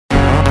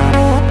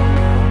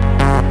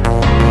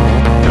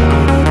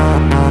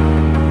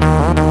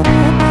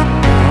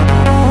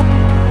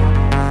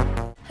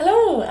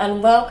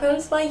and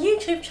welcome to my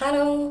YouTube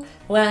channel,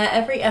 where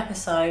every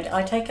episode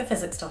I take a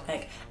physics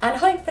topic and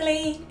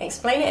hopefully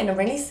explain it in a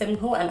really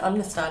simple and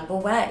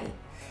understandable way.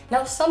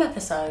 Now some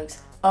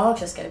episodes are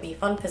just going to be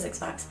fun physics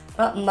facts,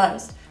 but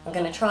most I'm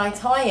going to try and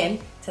tie in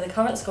to the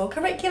current school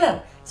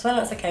curriculum. So when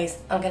that's the case,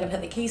 I'm going to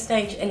put the key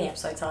stage in the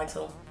episode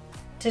title.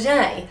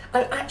 Today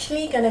I'm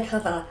actually going to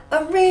cover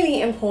a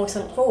really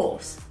important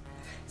force.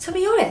 To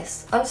be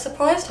honest, I'm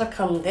surprised I've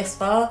come this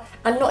far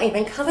and not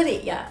even covered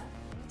it yet.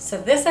 So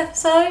this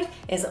episode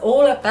is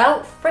all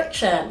about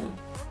friction.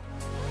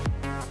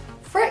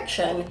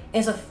 Friction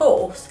is a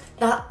force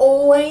that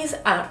always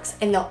acts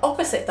in the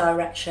opposite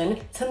direction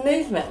to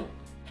movement.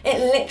 It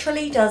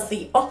literally does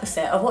the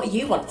opposite of what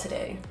you want to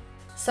do.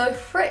 So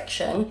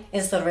friction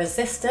is the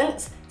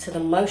resistance to the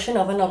motion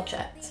of an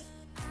object.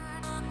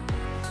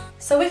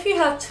 So if you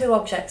have two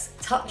objects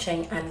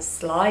touching and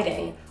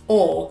sliding,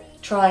 or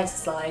trying to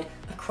slide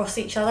across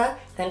each other,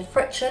 then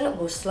friction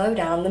will slow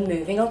down the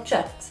moving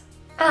object.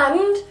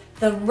 And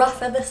the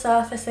rougher the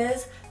surface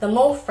is, the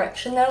more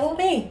friction there will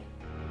be.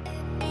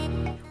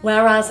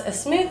 Whereas a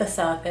smoother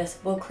surface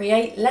will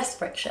create less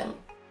friction.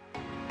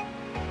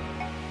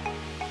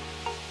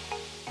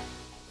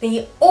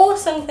 The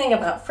awesome thing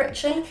about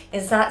friction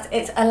is that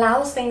it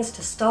allows things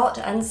to start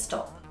and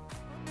stop.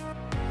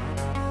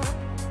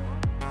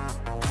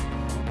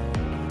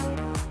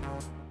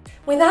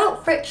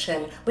 Without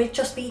friction, we'd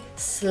just be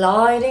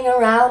sliding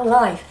around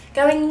life,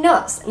 going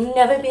nuts,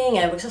 never being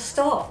able to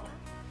stop.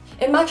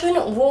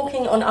 Imagine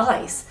walking on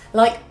ice,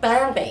 like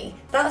Bambi.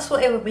 That's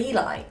what it would be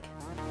like.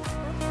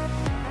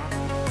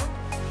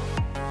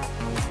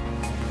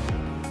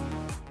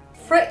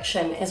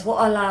 Friction is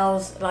what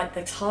allows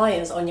the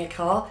tyres on your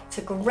car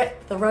to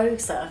grip the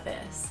road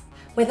surface.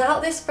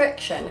 Without this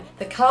friction,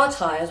 the car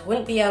tyres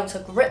wouldn't be able to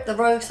grip the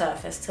road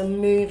surface to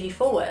move you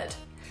forward.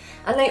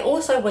 And they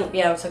also wouldn't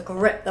be able to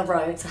grip the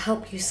road to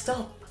help you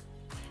stop.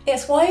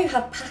 It's why you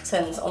have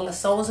patterns on the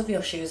soles of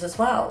your shoes as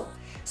well.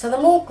 So the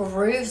more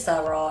grooves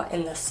there are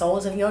in the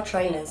soles of your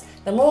trainers,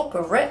 the more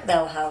grip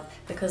they'll have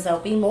because there'll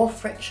be more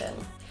friction.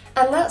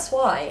 And that's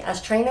why,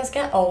 as trainers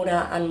get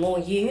older and more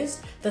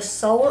used, the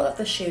sole of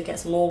the shoe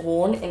gets more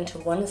worn into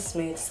one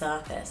smooth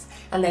surface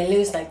and they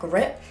lose their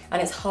grip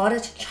and it's harder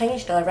to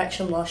change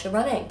direction whilst you're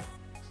running.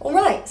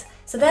 Alright,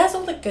 so there's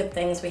all the good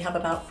things we have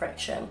about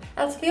friction,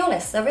 and to be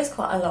honest, there is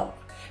quite a lot.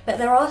 But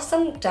there are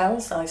some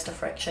downsides to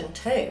friction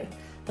too,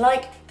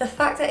 like the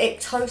fact that it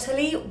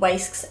totally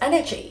wastes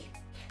energy.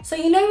 So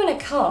you know when a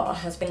car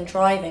has been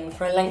driving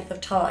for a length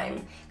of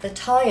time, the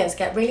tyres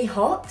get really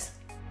hot?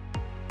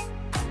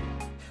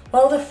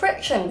 Well, the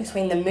friction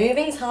between the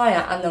moving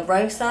tyre and the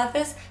road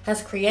surface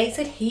has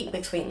created heat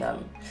between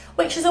them,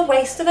 which is a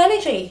waste of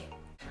energy.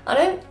 I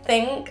don't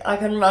think I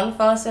can run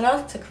fast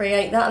enough to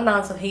create that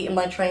amount of heat in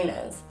my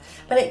trainers,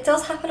 but it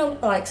does happen on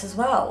bikes as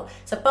well,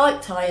 so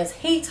bike tyres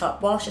heat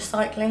up whilst you're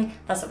cycling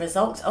as a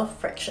result of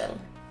friction.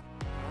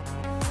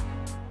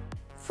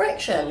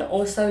 Friction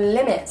also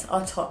limits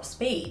our top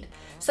speed,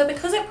 so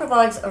because it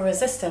provides a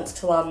resistance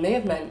to our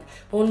movement,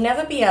 we'll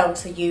never be able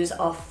to use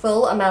our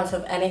full amount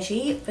of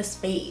energy for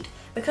speed,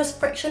 because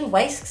friction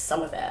wastes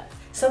some of it.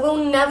 So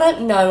we'll never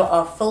know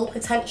our full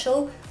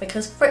potential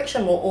because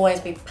friction will always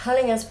be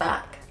pulling us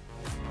back.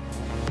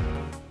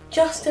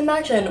 Just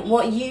imagine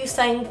what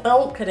Usain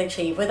Bolt could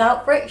achieve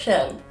without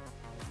friction.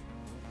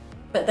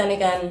 But then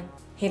again,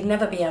 he'd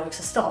never be able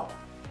to stop.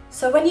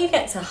 So when you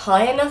get to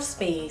high enough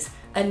speeds,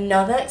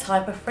 another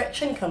type of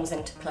friction comes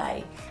into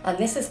play, and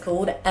this is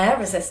called air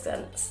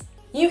resistance.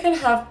 You can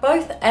have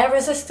both air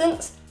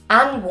resistance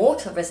and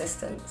water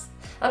resistance,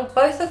 and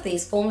both of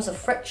these forms of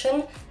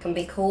friction can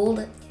be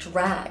called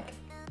drag.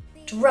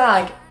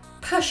 Drag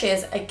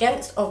pushes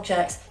against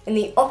objects in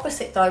the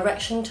opposite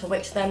direction to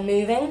which they're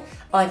moving,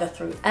 either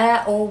through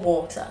air or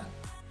water.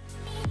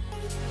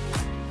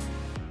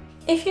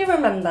 If you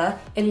remember,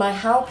 in my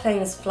How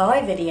Planes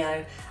Fly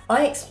video,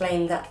 I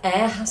explained that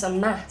air has a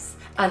mass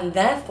and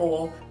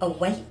therefore a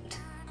weight.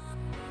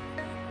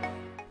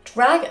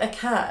 Drag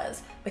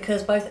occurs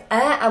because both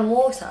air and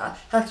water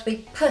have to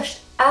be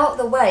pushed out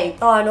the way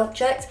by an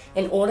object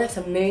in order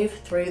to move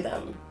through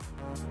them.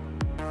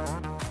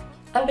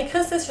 And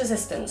because this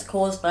resistance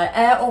caused by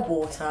air or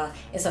water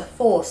is a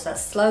force that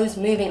slows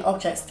moving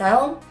objects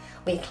down,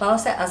 we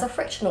class it as a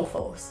frictional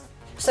force.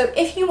 So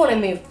if you want to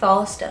move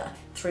faster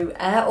through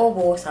air or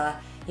water,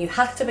 you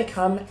have to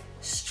become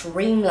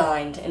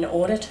streamlined in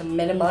order to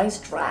minimize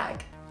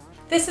drag.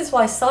 This is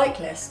why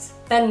cyclists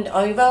bend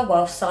over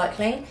while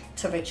cycling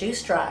to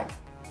reduce drag.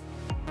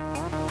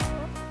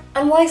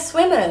 And why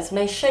swimmers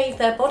may shave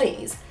their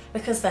bodies,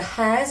 because the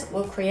hairs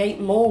will create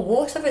more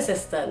water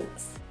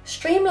resistance.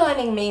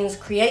 Streamlining means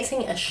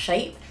creating a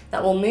shape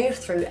that will move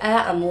through air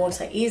and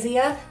water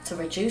easier to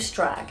reduce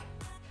drag.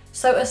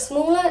 So a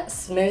smaller,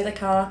 smoother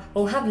car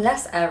will have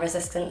less air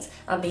resistance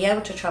and be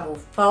able to travel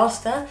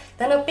faster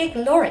than a big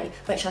lorry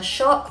which has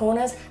sharp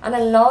corners and a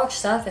large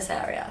surface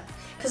area,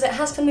 because it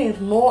has to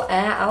move more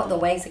air out the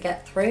way to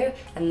get through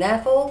and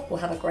therefore will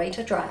have a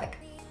greater drag.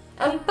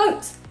 And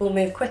boats will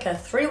move quicker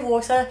through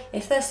water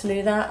if they're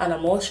smoother and are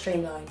more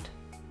streamlined.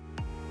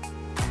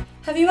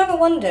 Have you ever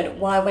wondered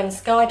why when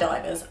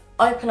skydivers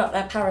open up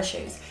their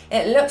parachutes,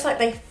 it looks like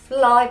they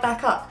fly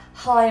back up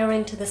higher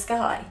into the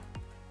sky?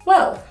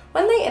 Well,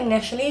 when they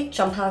initially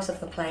jump out of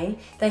the plane,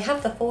 they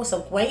have the force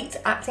of weight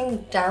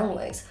acting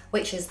downwards,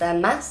 which is their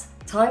mass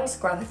times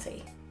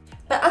gravity.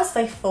 But as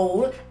they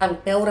fall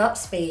and build up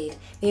speed,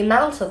 the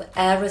amount of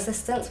air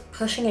resistance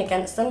pushing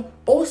against them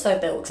also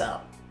builds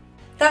up.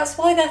 That's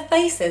why their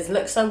faces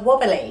look so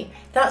wobbly.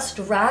 That's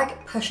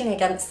drag pushing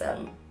against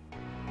them.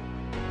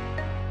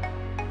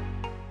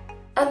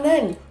 And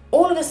then,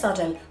 all of a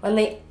sudden, when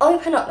they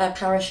open up their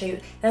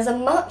parachute, there's a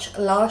much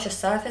larger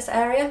surface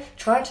area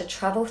trying to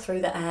travel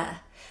through the air.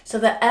 So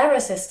the air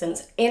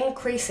resistance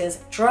increases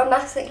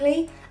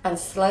dramatically and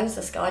slows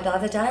the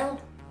skydiver down.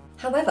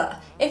 However,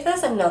 if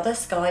there's another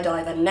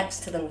skydiver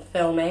next to them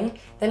filming,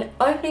 then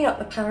opening up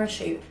the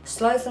parachute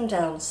slows them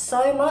down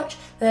so much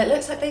that it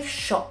looks like they've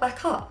shot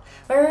back up,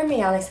 where in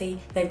reality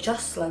they've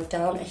just slowed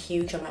down a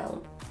huge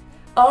amount.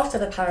 After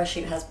the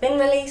parachute has been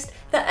released,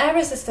 the air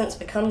resistance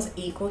becomes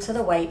equal to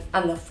the weight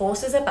and the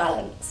forces are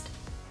balanced.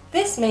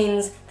 This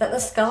means that the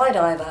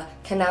skydiver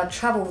can now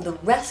travel the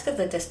rest of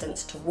the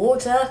distance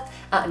towards Earth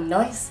at a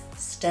nice,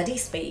 steady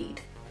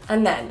speed.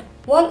 And then,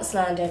 once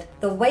landed,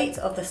 the weight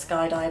of the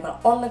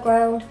skydiver on the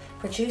ground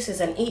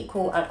produces an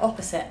equal and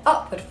opposite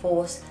upward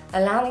force,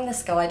 allowing the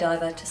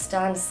skydiver to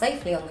stand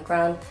safely on the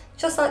ground,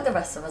 just like the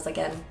rest of us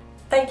again.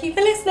 Thank you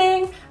for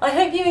listening! I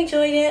hope you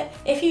enjoyed it.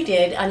 If you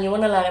did and you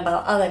want to learn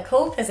about other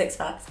cool physics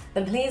facts,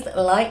 then please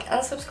like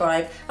and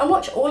subscribe and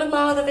watch all of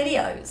my other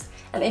videos.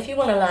 And if you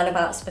want to learn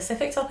about a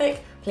specific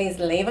topic, please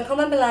leave a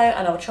comment below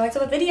and I'll try to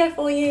do a video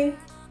for you.